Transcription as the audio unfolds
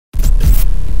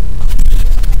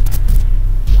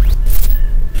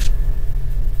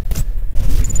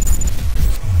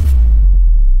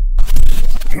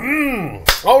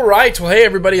All right, well, hey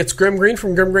everybody, it's GrimmGreen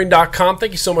from GrimmGreen.com.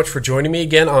 Thank you so much for joining me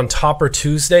again on Topper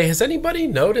Tuesday. Has anybody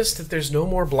noticed that there's no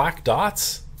more black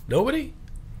dots? Nobody?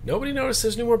 Nobody noticed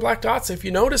there's no more black dots? If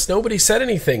you noticed, nobody said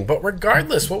anything. But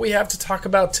regardless, what we have to talk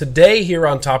about today here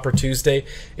on Topper Tuesday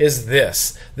is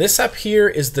this. This up here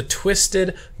is the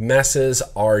Twisted Messes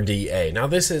RDA. Now,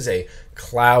 this is a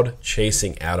cloud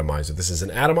chasing atomizer. This is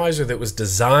an atomizer that was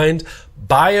designed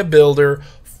by a builder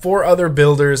for other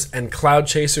builders and cloud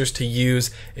chasers to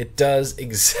use. It does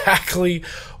exactly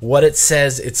what it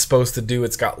says it's supposed to do.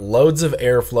 It's got loads of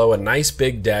airflow, a nice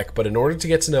big deck, but in order to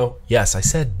get to know, yes, I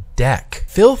said deck,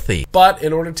 filthy. But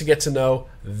in order to get to know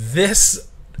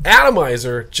this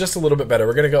atomizer just a little bit better,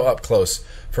 we're gonna go up close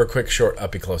for a quick short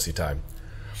uppy closey time.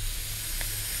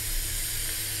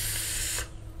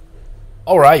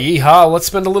 Alright, yeehaw, let's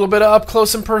spend a little bit of up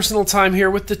close and personal time here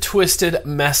with the Twisted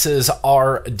Messes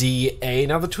RDA.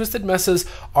 Now, the Twisted Messes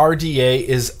RDA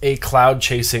is a cloud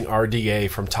chasing RDA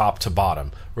from top to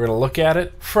bottom. We're going to look at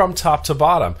it from top to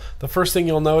bottom. The first thing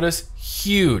you'll notice,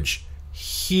 huge,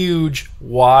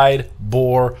 wide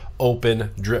bore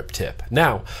open drip tip.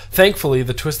 Now, thankfully,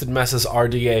 the Twisted Messes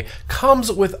RDA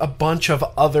comes with a bunch of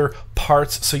other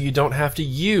parts, so you don't have to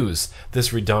use this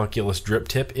redonkulous drip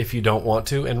tip if you don't want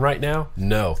to. And right now,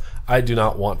 no, I do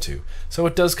not want to. So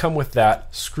it does come with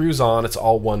that, screws on, it's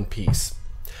all one piece.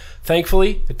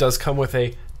 Thankfully, it does come with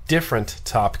a different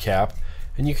top cap,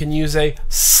 and you can use a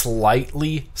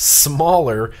slightly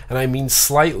smaller, and I mean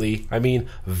slightly, I mean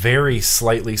very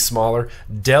slightly smaller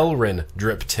Delrin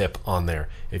drip tip on there.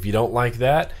 If you don't like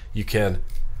that, you can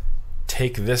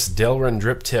take this Delrin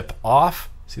drip tip off.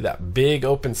 See that big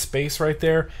open space right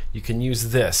there? You can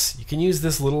use this. You can use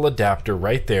this little adapter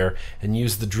right there and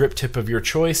use the drip tip of your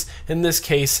choice. In this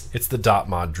case, it's the Dot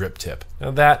Mod drip tip.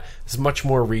 Now that is much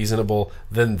more reasonable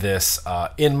than this,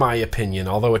 in my opinion.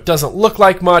 Although it doesn't look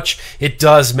like much, it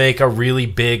does make a really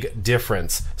big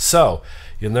difference. So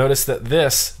you'll notice that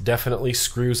this definitely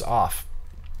screws off.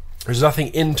 There's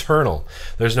nothing internal.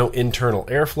 There's no internal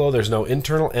airflow. There's no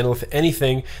internal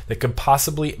anything that could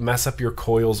possibly mess up your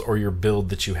coils or your build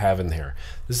that you have in there.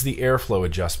 This is the airflow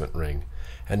adjustment ring.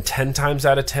 And 10 times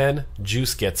out of 10,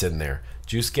 juice gets in there.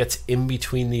 Juice gets in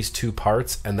between these two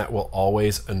parts, and that will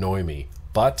always annoy me.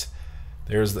 But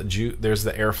there's the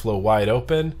airflow wide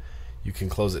open. You can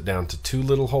close it down to 2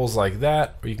 little holes like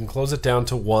that, or you can close it down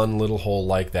to 1 little hole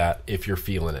like that if you're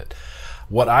feeling it.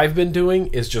 What I've been doing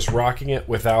is just rocking it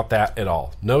without that at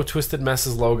all. No Twisted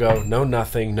Messes logo, no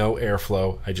nothing, no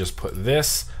airflow. I just put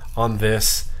this on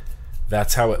this.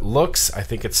 That's how it looks. I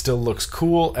think it still looks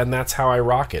cool, and that's how I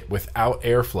rock it, without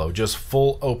airflow, just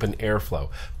full open airflow.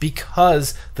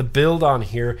 Because the build on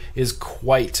here is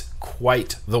quite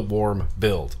the warm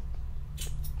build.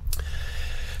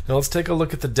 Now let's take a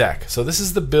look at the deck. So this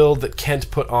is the build that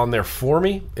Kent put on there for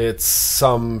me. It's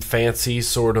some fancy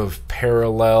sort of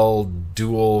parallel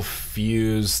dual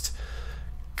fused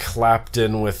clapped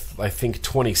in with, I think,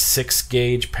 26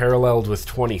 gauge, paralleled with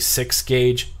 26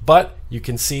 gauge, but you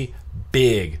can see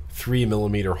big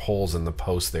 3mm holes in the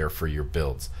post there for your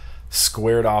builds.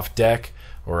 Squared off deck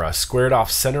or a squared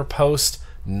off center post.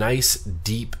 Nice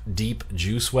deep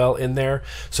juice well in there.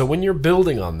 So when you're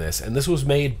building on this, and this was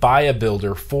made by a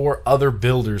builder for other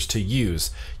builders to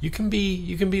use, you can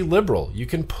be liberal. You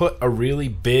can put a really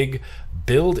big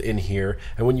build in here,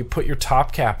 and when you put your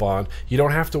top cap on, you don't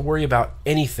have to worry about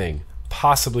anything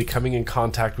possibly coming in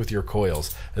contact with your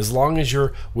coils. As long as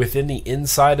you're within the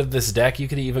inside of this deck, you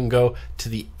could even go to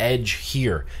the edge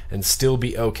here and still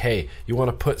be okay. You want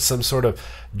to put some sort of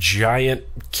giant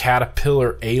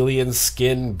caterpillar alien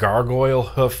skin gargoyle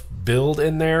hoof build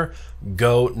in there,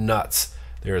 go nuts.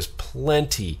 There is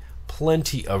plenty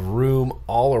of room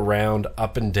all around,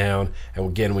 up and down, and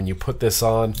again, when you put this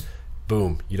on,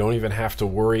 boom, you don't even have to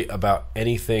worry about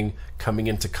anything coming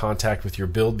into contact with your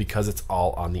build because it's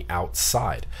all on the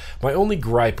outside. My only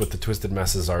gripe with the Twisted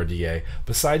Messes RDA,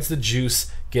 besides the juice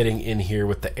getting in here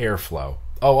with the airflow,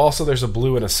 oh, also there's a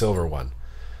blue and a silver one.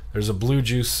 There's a blue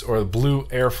juice or a blue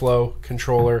airflow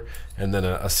controller and then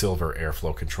a silver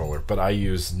airflow controller, but I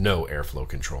use no airflow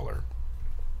controller.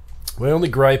 My only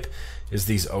gripe is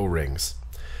these O-rings.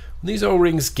 When these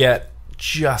O-rings get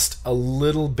just a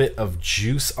little bit of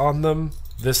juice on them,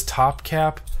 this top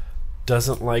cap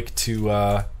doesn't like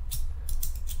to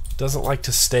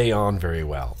stay on very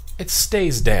well. It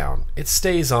stays down, it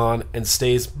stays on and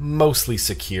stays mostly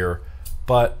secure,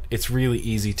 but it's really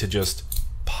easy to just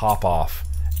pop off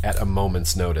at a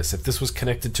moment's notice. If this was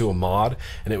connected to a mod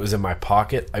and it was in my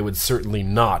pocket, I would certainly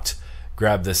not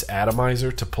grab this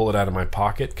atomizer to pull it out of my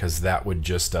pocket, because that would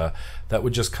just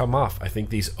come off. I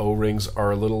think these O-rings are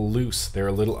a little loose. They're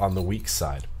a little on the weak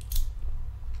side.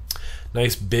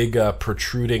 Nice big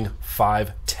protruding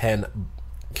 510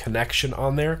 connection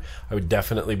on there. I would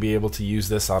definitely be able to use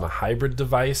this on a hybrid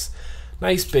device.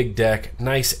 Nice big deck,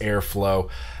 nice airflow.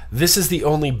 This is the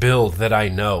only build that I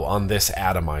know on this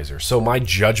atomizer. So my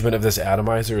judgment of this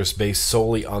atomizer is based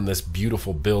solely on this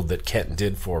beautiful build that Kent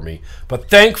did for me. But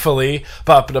thankfully,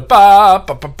 I've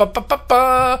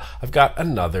got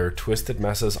another Twisted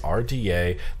Messes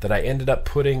RDA that I ended up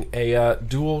putting a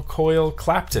dual coil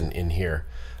Clapton in here.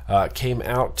 Came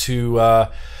out to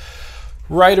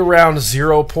right around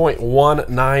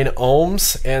 0.19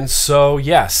 ohms, and so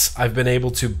yes, I've been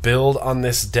able to build on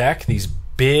this deck. These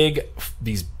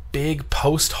big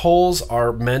post holes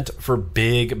are meant for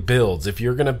big builds. If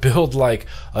you're gonna build like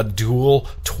a dual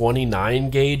 29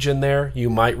 gauge in there, you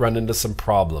might run into some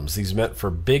problems. These meant for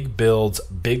big builds,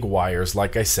 big wires.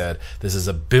 Like I said, this is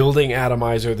a building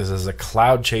atomizer. This is a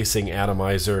cloud chasing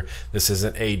atomizer. This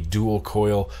isn't a dual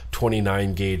coil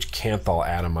 29 gauge Canthal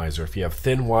atomizer. If you have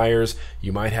thin wires,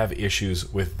 you might have issues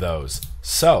with those.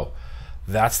 So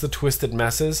that's the Twisted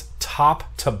Messes, top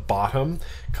to bottom.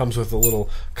 Comes with a little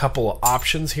couple of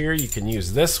options here. You can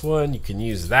use this one, you can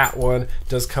use that one. It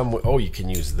does come with, oh, you can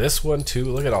use this one too.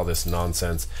 Look at all this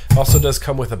nonsense. It also does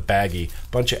come with a baggie,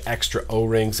 bunch of extra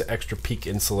O-rings, extra peak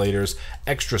insulators,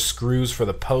 extra screws for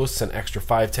the posts, and extra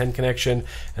 510 connection,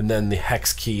 and then the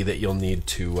hex key that you'll need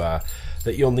to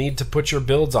put your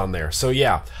builds on there. So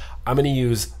yeah, I'm going to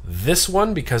use this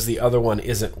one because the other one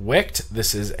isn't wicked.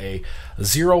 This is a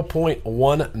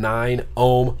 0.19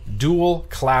 ohm dual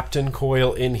Clapton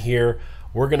coil in here.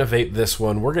 We're going to vape this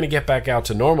one. We're going to get back out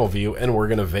to normal view and we're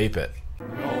going to vape it.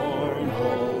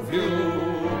 Normal view.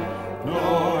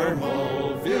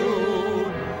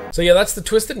 So yeah, that's the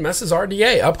Twisted Messes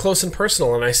RDA, up close and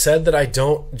personal. And I said that I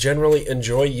don't generally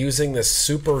enjoy using this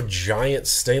super giant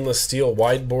stainless steel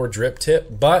wide bore drip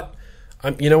tip, but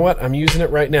you know what? I'm using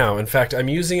it right now. In fact, I'm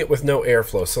using it with no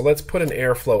airflow. So let's put an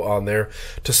airflow on there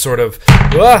to sort of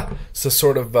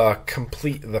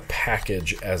complete the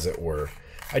package, as it were.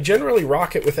 I generally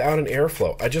rock it without an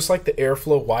airflow. I just like the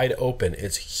airflow wide open.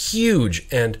 It's huge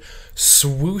and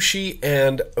swooshy,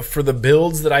 and for the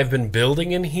builds that I've been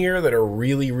building in here that are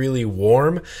really, really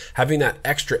warm, having that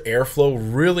extra airflow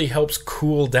really helps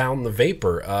cool down the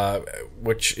vapor,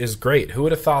 which is great. Who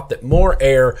would have thought that more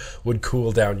air would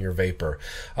cool down your vapor?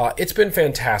 It's been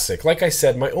fantastic. Like I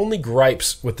said, my only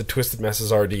gripes with the Twisted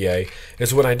Messes RDA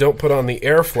is when I don't put on the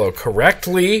airflow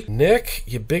correctly. Nick,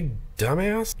 you big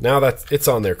dumbass. Now it's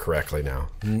on there correctly now.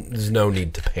 There's no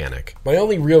need to panic. My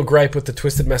only real gripe with the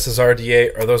Twisted Messes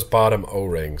RDA are those bottom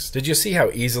O-rings. Did you see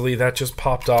how easily that just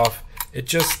popped off? They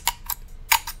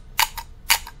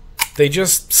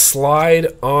just slide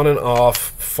on and off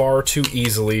far too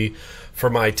easily for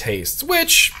my tastes,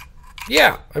 which,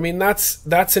 yeah, I mean, that's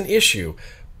an issue.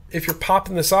 If you're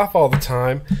popping this off all the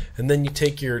time and then you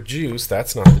take your juice,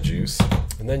 that's not the juice,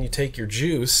 and then you take your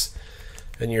juice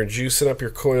and you're juicing up your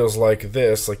coils like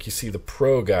this, like you see the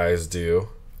pro guys do,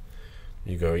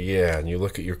 you go, yeah, and you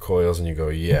look at your coils and you go,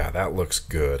 yeah, that looks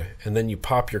good. And then you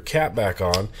pop your cap back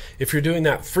on. If you're doing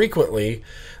that frequently,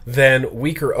 then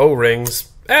weaker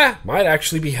O-rings might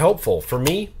actually be helpful. For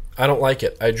me, I don't like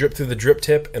it. I drip through the drip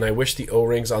tip, and I wish the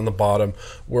O-rings on the bottom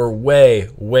were way,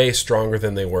 way stronger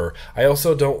than they were. I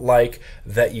also don't like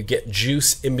that you get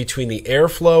juice in between the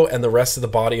airflow and the rest of the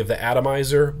body of the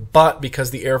atomizer, but because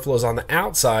the airflow is on the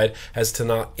outside as to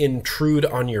not intrude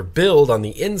on your build on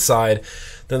the inside,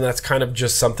 then that's kind of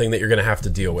just something that you're going to have to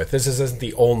deal with. This isn't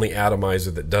the only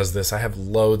atomizer that does this. I have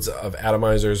loads of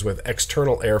atomizers with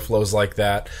external airflows like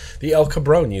that. The El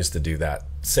Cabron used to do that.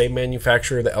 Same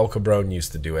manufacturer, the El Cabron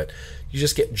used to do it. You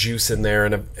just get juice in there,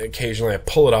 and occasionally I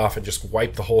pull it off and just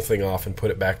wipe the whole thing off and put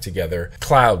it back together.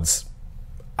 Clouds.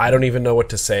 I don't even know what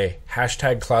to say.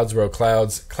 Hashtag CloudsBro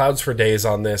clouds. Clouds for days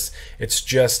on this. It's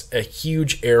just a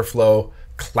huge airflow,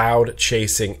 cloud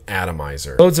chasing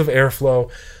atomizer. Loads of airflow.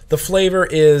 The flavor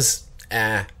is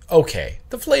okay.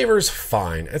 The flavor's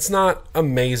fine. It's not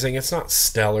amazing. It's not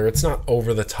stellar. It's not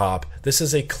over the top. This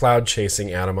is a cloud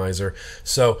chasing atomizer.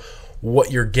 So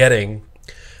what you're getting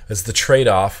as the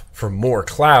trade-off for more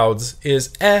clouds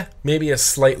is maybe a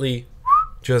slightly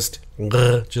just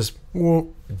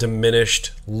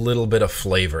diminished little bit of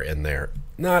flavor in there.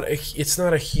 It's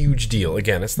not a huge deal.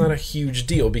 Again, it's not a huge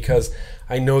deal because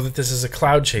I know that this is a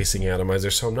cloud chasing atomizer,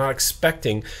 so I'm not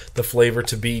expecting the flavor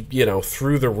to be,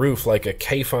 through the roof like a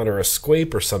Kayfun or a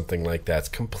Squape or something like that. It's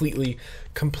completely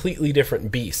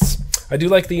different beasts. I do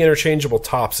like the interchangeable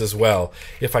tops as well,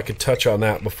 if I could touch on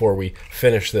that before we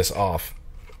finish this off.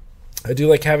 I do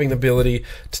like having the ability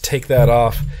to take that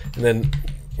off, and then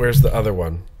where's the other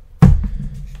one?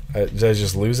 Did I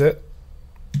just lose it?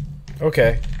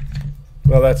 Okay.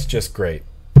 Well, that's just great.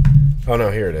 Oh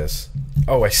no, here it is.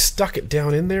 Oh, I stuck it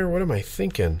down in there? What am I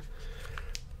thinking?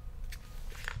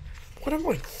 What am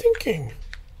I thinking?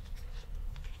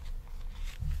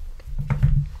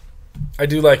 I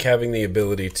do like having the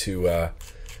ability to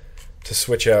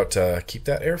switch out, keep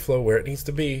that airflow where it needs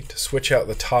to be, to switch out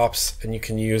the tops, and you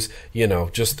can use, you know,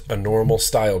 just a normal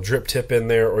style drip tip in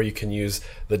there, or you can use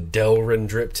the Delrin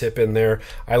drip tip in there.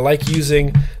 I like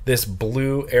using this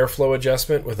blue airflow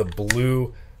adjustment with a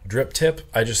blue drip tip.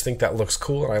 I just think that looks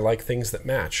cool, and I like things that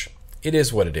match. It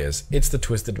is what it is. It's the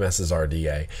Twisted Messes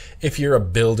RDA. If you're a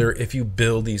builder, if you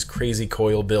build these crazy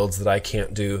coil builds that I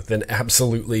can't do, then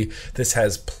absolutely this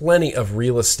has plenty of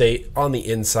real estate on the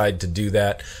inside to do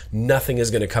that. Nothing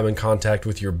is going to come in contact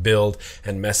with your build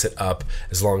and mess it up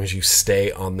as long as you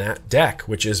stay on that deck,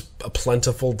 which is a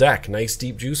plentiful deck. Nice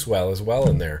deep juice well as well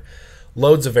in there.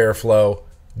 Loads of airflow,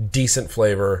 decent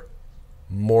flavor,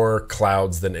 more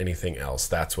clouds than anything else.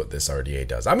 That's what this RDA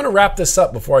does. I'm going to wrap this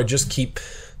up before I just keep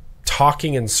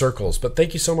talking in circles, but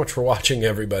thank you so much for watching,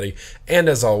 everybody, and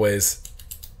as always,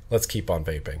 let's keep on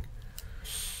vaping.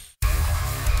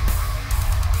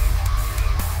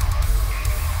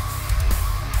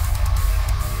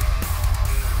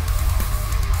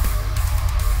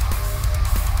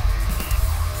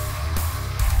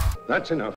 That's enough.